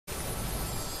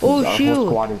Oh, Our shoot. whole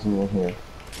squad is near here.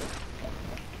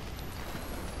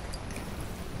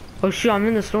 Oh shoot, I'm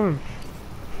in the storm.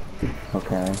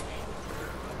 Okay.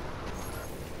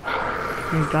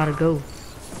 You gotta go.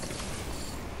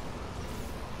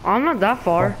 I'm not that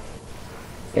far.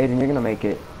 Aiden, you're gonna make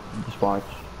it. Just watch.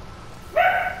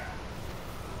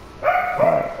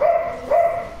 Alright.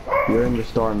 You're in the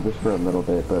storm just for a little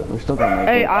bit, but we're still gonna make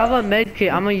it. Hey, I have a med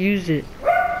kit. I'm gonna use it.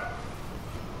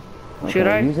 Okay, Should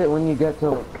I? Use it when you get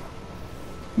to...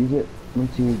 Use it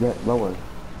once you get lower.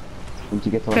 Once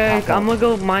you get to like Okay, top I'm out.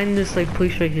 gonna go mine this like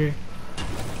place right here.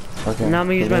 Okay. And I'm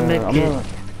gonna use my med kit.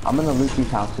 I'm gonna loot these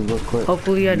houses real quick.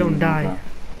 Hopefully I don't die.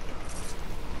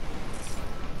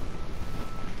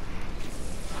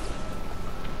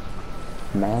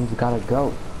 Man's gotta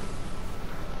go.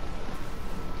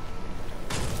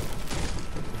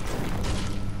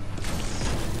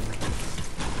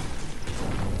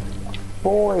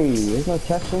 Boy, there's no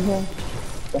chest in here?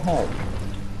 What the heck?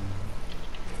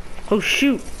 Oh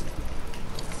shoot.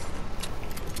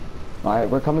 Alright,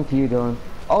 we're coming to you, Dylan.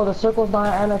 Oh, the circle's not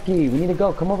anarchy. We need to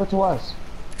go. Come over to us.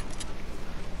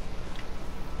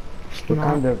 We're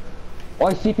kind of... Oh,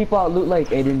 I see people at Loot Lake,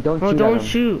 Aiden. Don't shoot at Don't them.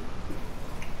 shoot.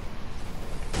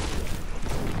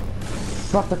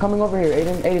 Fuck, they're coming over here,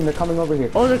 Aiden. Aiden, they're coming over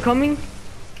here. Oh, they're coming?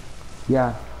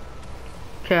 Yeah.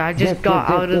 Okay, I just got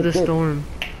out of the storm.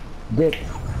 Dip.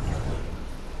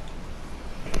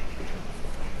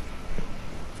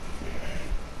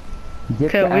 Dip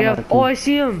Okay, to we have... anarchy. Oh, I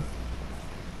see him.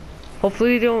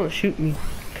 Hopefully they don't shoot me.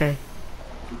 Okay.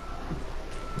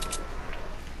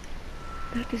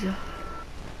 What is that?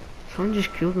 Someone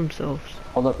just killed themselves.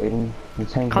 Hold up, Aiden.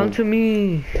 Let's hang Come here. to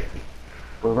me.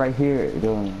 We're right here,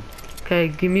 Dylan. Okay,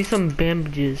 give me some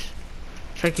bandages.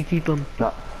 So I can keep them.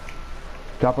 Drop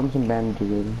him some bandages,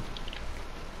 Aiden.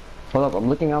 Hold up, I'm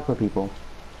looking out for people.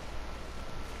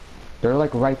 They're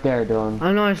like right there, Dylan.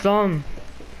 I know, I saw him.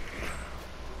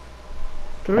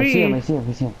 I see him, I Three. see him,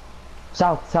 I see him.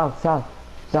 South, southeast.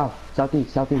 How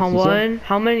You see him? one?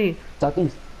 How many?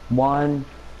 Southeast. 1,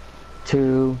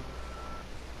 2.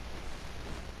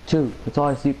 That's all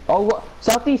I see. Oh, what?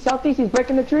 Southeast, he's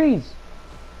breaking the trees.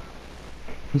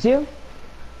 You see him?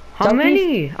 How Southeast.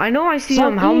 many? I know I see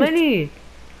him. How Southeast. many?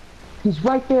 He's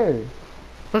right there.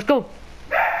 Let's go.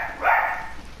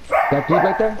 That dude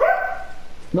right there?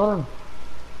 No.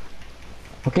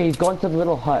 Okay, he's going to the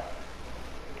little hut.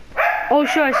 Oh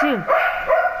shit, I see him.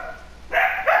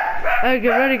 Hey, get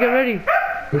ready, get ready.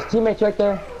 His teammate's right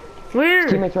there. Where?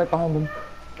 His teammate's right behind him.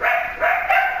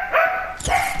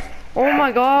 Oh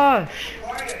my gosh.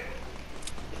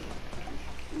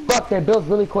 Fuck, they build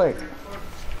really quick.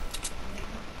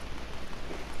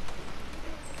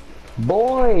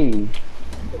 Boy!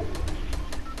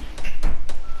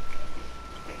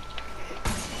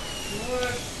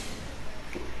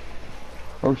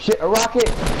 Oh shit, a rocket!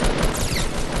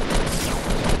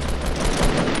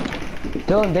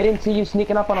 Dylan, they didn't see you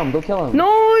sneaking up on him. Go kill him.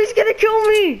 No, he's gonna kill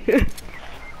me.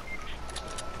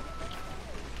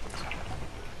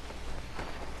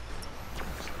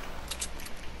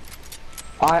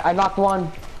 I knocked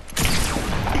one.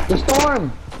 The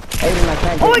storm! Aiden, I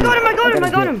can't Oh, get I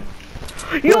you. got him.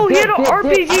 Yo, he had an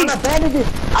RPG.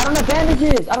 I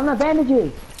don't have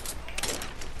bandages.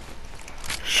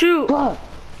 Shoot. Fuck.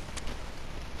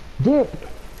 Dip.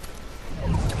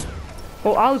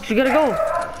 Oh, Alex, you gotta go.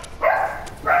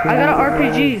 I got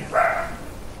an RPG.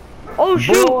 Oh,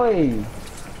 shoot. Boy.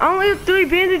 I only have 3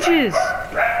 bandages.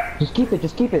 Just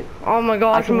keep it. Oh my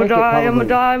gosh, I'm can gonna make it,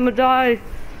 die. I'm gonna die.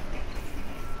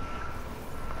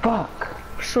 Fuck.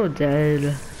 We're so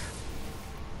dead.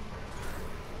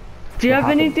 Do you have What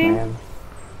happened, anything? man?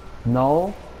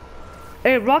 No.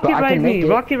 Hey, rocket But I ride can me. make it.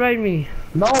 Rocket ride me.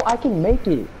 No, I can make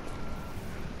it.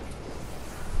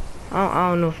 I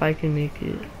don't know if I can make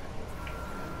it.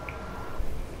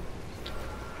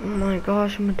 Oh my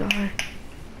gosh, I'm gonna die.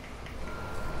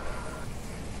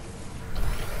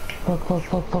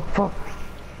 Fuck.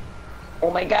 Oh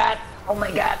my god. I'm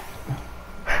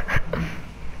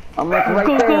like right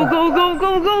Go, there. go.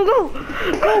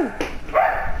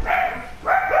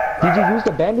 Did you use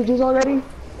the bandages already?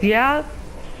 Yeah?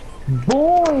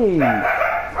 Boy.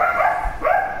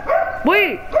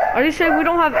 Wait, are you saying we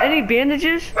don't have any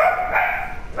bandages?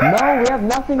 No, we have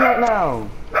nothing right now.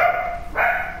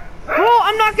 Bro,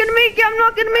 I'm not gonna make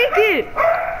it.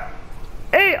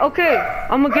 Hey, okay,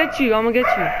 I'm gonna get you.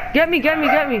 Get me.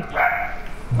 Hell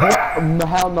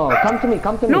no. Come to me.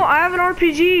 No, I have an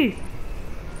RPG.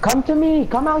 Come to me.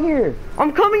 Come out here.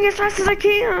 I'm coming as fast as I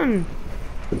can.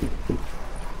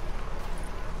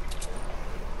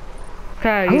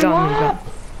 Okay, you got me.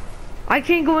 I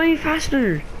can't go any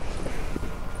faster.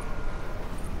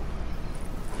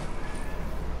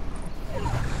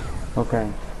 Okay.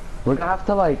 We're gonna have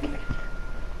to like,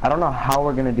 I don't know how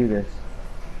we're gonna do this.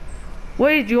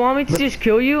 Wait, do you want me to just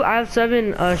kill you? I have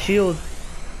 7 shield.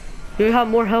 You have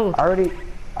more health. I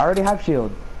already have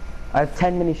shield. I have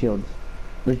 10 mini shields.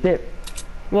 Let's dip.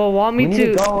 Well, want me We need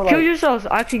to to go, kill like... yourselves?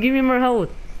 Actually, give me more health.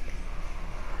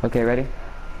 Okay, ready?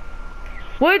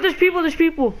 Wait, there's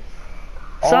people.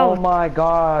 Oh South. my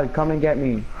god, come and get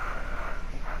me.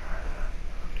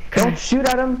 Don't shoot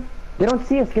at them. They don't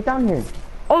see us. Get down here.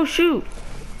 Oh shoot.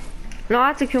 No, I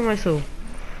have to kill myself.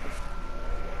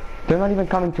 They're not even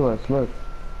coming to us. Look.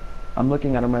 I'm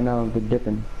looking at them right now. They're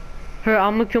dipping. Here,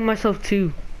 I'm gonna kill myself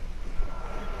too.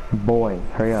 Boy,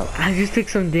 hurry up. I just took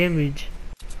some damage.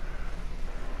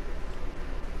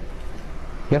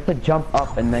 You have to jump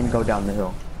up and then go down the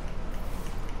hill.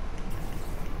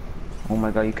 Oh my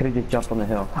god, you could have just jumped on the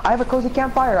hill. I have a cozy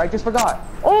campfire. I just forgot.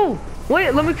 Oh,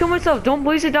 wait, let me kill myself. Don't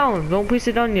place it down. Don't place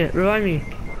it down yet. Revive me.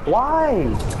 Why?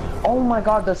 Oh my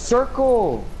god, the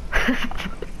circle.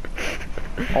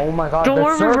 Oh my god, Don't the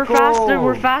worry, circle.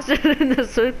 we're faster than the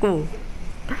circle.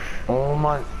 Oh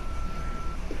my.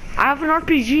 I have an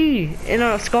RPG and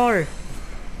a scar.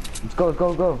 Let's go,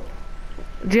 go.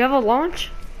 Do you have a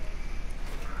launch?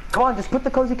 Come on, just put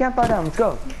the cozy campfire down. Let's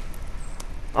go.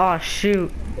 Oh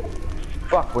shoot.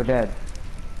 Fuck, we're dead.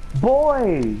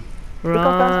 Boy! Look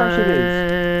how fast that shit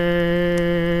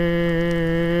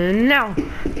is. Now.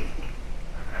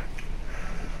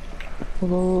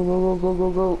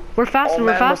 Go. We're faster, Oh,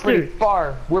 we're man, faster. We're pretty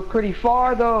far. We're pretty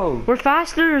far though. We're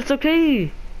faster, it's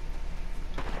okay.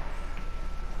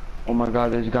 Oh my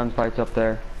god, there's gunfights up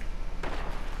there.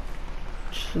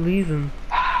 Just leave him.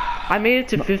 I made it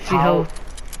to 50 health.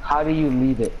 How do you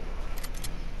leave it?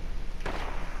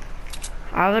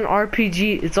 I have an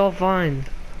RPG, it's all fine.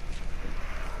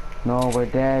 No, we're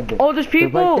dead. Oh, there's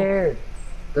people! They're right there.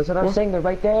 That's what I'm saying, they're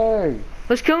right there.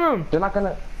 Let's kill them. They're not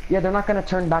gonna, they're not gonna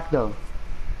turn back though.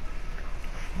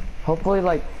 Hopefully,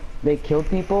 like, they killed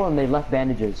people and they left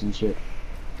bandages and shit.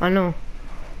 I know.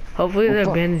 Hopefully Oh, they have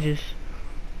fuck. bandages.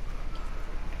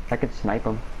 I could snipe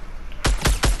them.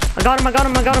 I got him.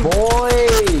 Boy!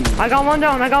 I got one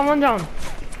down. I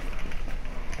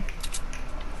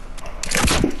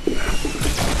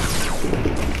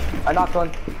knocked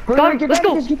one. Got him. Get Let's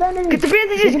go. bandages, Get the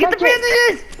bandages. Get the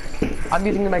bandages. I'm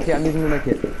using the med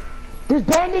kit. There's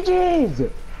bandages!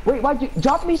 Wait, why'd you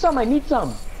drop me some? I need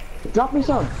some. Drop me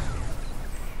some.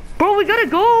 Bro, we gotta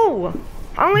go.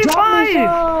 I only have Drop me 5.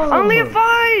 some. I only have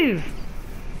 5.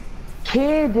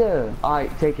 Kid.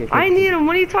 Alright, take it. I need him.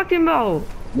 What are you talking about?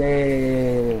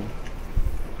 Yeah.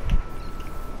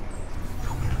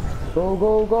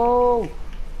 Go.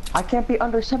 I can't be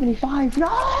under 75.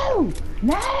 No!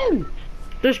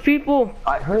 There's people.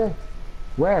 I heard.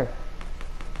 Where?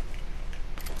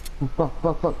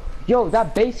 Fuck. Yo,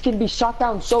 that base can be shot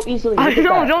down so easily. I Look at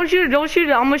know. that. Don't shoot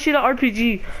it. I'm gonna shoot an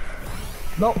RPG.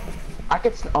 No. I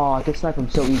could snipe him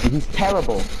so easy. He's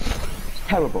terrible.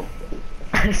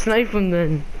 Snipe him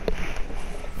then.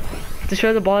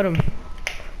 Destroy the bottom.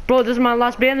 Bro, this is my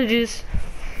last bandages.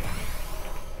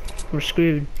 We're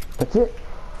screwed. That's it.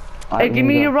 Hey, give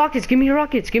me your rockets. I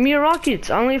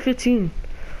only have 15.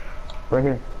 Right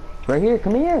here.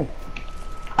 Come here.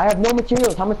 I have no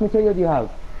materials. How much material do you have?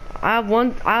 I have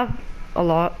a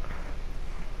lot.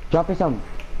 Drop me some.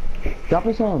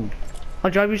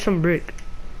 I'll drop you some brick.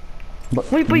 But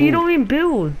Wait, but you don't even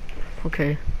build.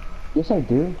 Okay. Yes, I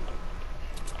do.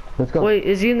 Let's go. Wait,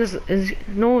 is he in this?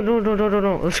 No.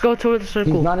 Let's go toward the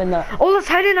circle. He's not in that. Oh, let's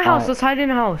hide in the house.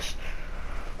 Alright.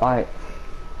 Alright.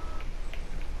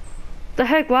 The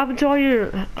heck? What happened to all your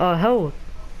health?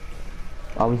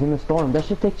 I was in the storm. That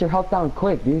shit takes your health down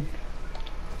quick, dude.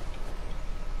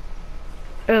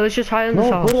 Hey, let's just hide in this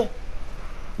house. Go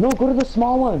to the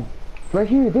small one. Right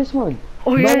here, this one.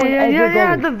 Oh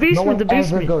yeah, the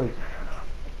basement,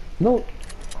 No.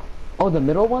 Oh, the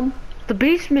middle one? The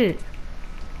basement.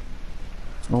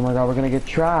 Oh my god, we're gonna get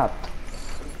trapped.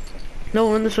 No,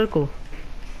 we're in the circle.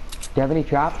 Do you have any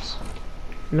traps?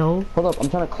 No. Hold up, I'm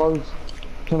trying to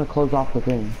close off the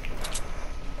thing.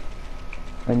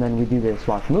 And then we do this.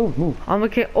 Watch. Move. I'm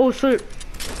okay. Oh, sir.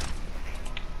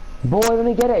 Boy, let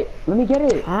me get it.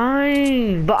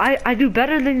 Fine, but I do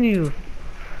better than you.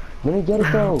 Let me get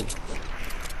it though.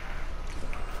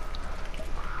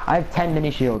 I have 10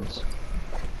 mini shields.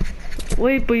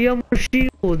 Wait, but you have more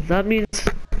shields. That means.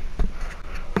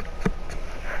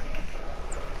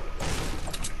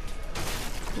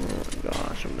 Oh my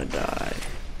gosh, I'm gonna die.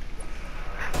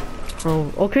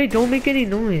 Oh, okay. Don't make any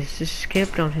noise. Just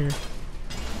camp down here.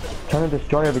 Trying to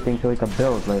destroy everything so we can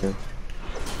build later.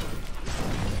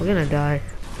 We're gonna die.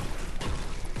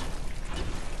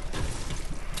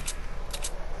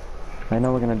 I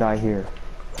know we're gonna die here.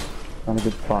 On a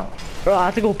good spot. Bro, I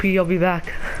have to go pee. I'll be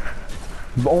back.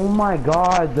 Oh my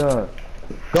god. Go,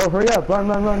 hurry up. Run,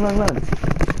 run, run, run, run.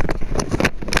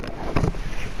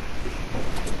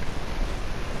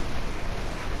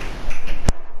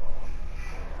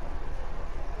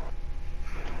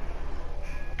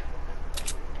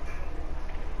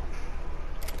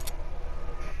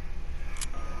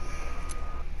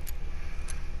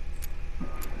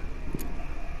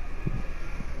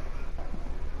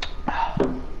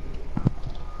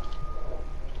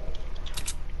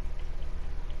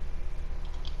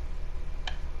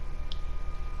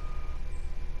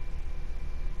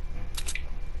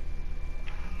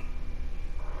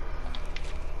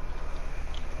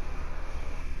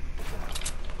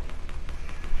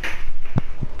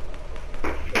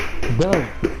 Dylan.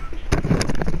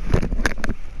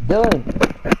 Dylan.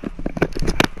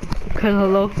 Okay,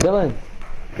 hello. Dylan.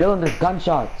 Dylan, there's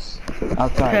gunshots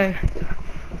outside. Okay.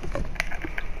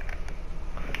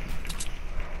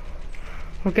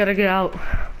 We gotta get out.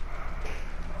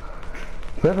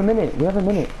 We have a minute. We have a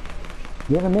minute.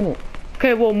 We have a minute.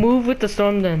 Okay, we'll move with the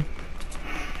storm then.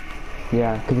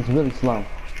 Yeah, because it's really slow.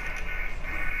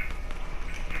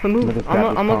 We'll move.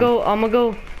 I'm gonna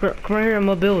go. Come right here. I'm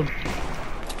gonna build.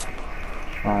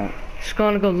 Alright. Just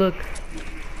gonna go look.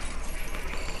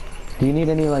 Do you need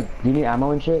any, like, do you need ammo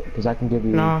and shit? Because I can give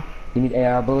you... Nah. You need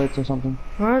AR bullets or something?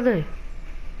 Where are they?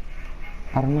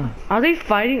 I don't know. Are they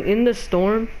fighting in the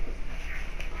storm?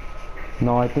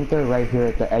 No, I think they're right here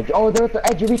at the edge. Oh, they're at the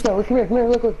edge of retail. Look, come here, come here.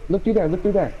 Look, look. Look through there. Look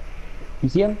through there. You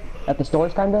see them? At the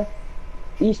stores, kinda?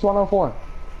 East 104.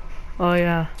 Oh,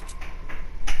 yeah.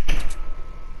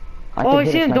 Oh, I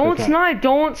see him. Don't snipe.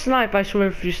 Don't snipe. I swear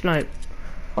if you snipe.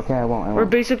 Okay, I won't. We're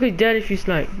basically dead if you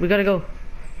snipe. We gotta go.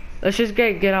 Let's just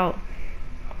get out.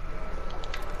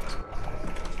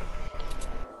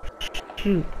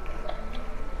 Shoot.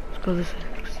 Let's go this way.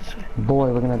 Let's this way.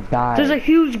 Boy, we're gonna die. There's a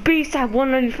huge base at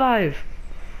 195.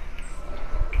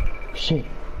 Shit.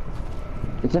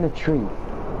 It's in a tree.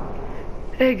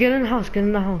 Hey, get in the house. Get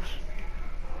in the house.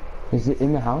 Is it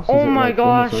in the house? Oh my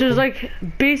gosh, there's like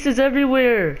bases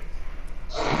everywhere.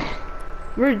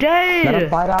 We're dead. Let them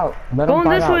fight out. Let Going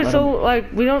them fight this out. way Let so them...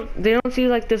 like they don't see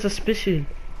like the suspicion.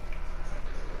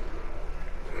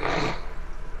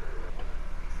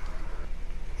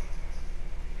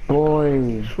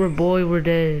 Boy. We're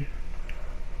dead.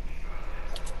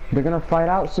 They're gonna fight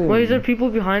out soon. Wait, is there people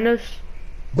behind us?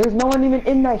 There's no one even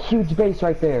in that huge base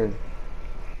right there.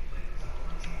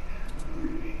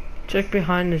 Check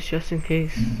behind us just in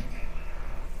case.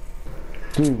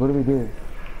 Dude, what do we do?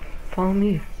 Follow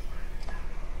me.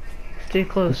 Stay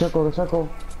close. The circle, the circle.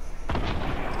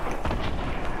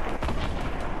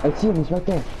 I see him, he's right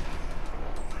there.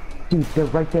 Dude, they're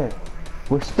right there.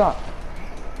 We're stuck.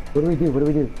 What do we do? What do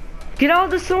we do? Get out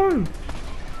of the storm.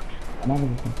 I'm out of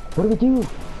this one. What do we do?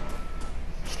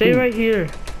 Stay right here.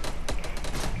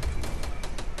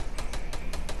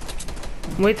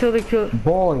 Wait till they kill.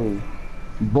 Boy.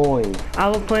 I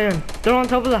have a plan. They're on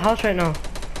top of the house right now.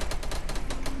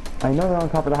 I know they're on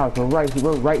top of the house. We're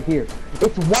right here.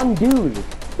 It's one dude.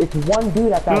 It's one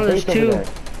dude at that No, there's base two. over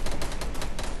there.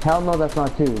 Hell no, that's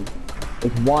not two.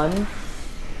 It's one.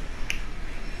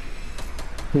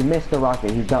 He missed the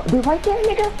rocket. He's down. Dude, right there,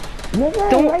 nigga. Nigga,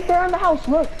 Don't... right there on the house.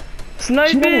 Look.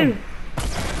 Snipe him.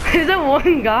 Is that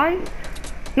one guy?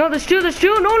 No, there's two. There's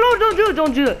two. No,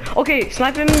 don't do it. Okay,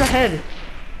 snipe him in the head.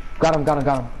 Got him.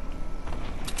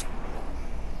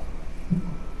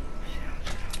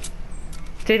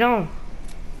 Stay down.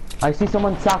 I see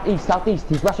someone southeast.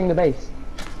 He's rushing the base.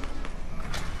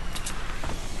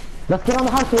 Let's get on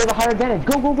the house so we have a higher advantage.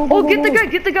 Go. Oh, get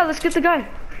the guy. Let's get the guy.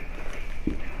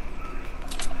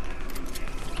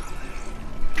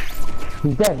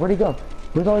 He's dead. Where'd he go?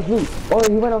 Where's all his loot? Oh,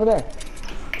 he went over there.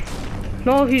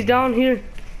 No, he's down here.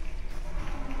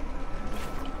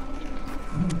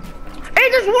 Hey,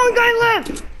 there's one guy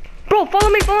left. Bro, follow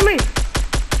me.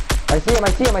 I see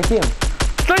him.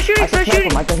 Start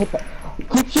shooting. I can hit that.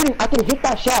 Keep shooting. I can hit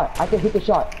that shot. I can hit the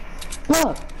shot.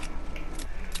 Fuck.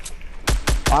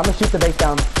 I'm gonna shoot the base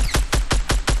down.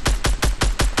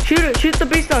 Shoot the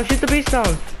base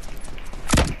down.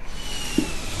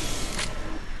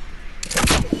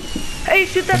 Hey,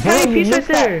 shoot that tiny piece right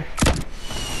there.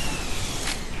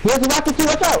 He has a rocket too,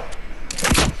 watch out.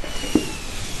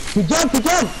 He jumped.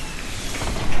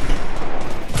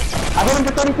 I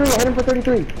hit him for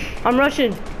 33. I'm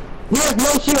rushing. He has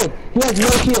no shield.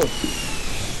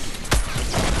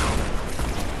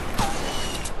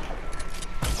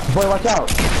 Boy, watch out.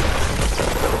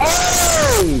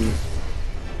 Hey!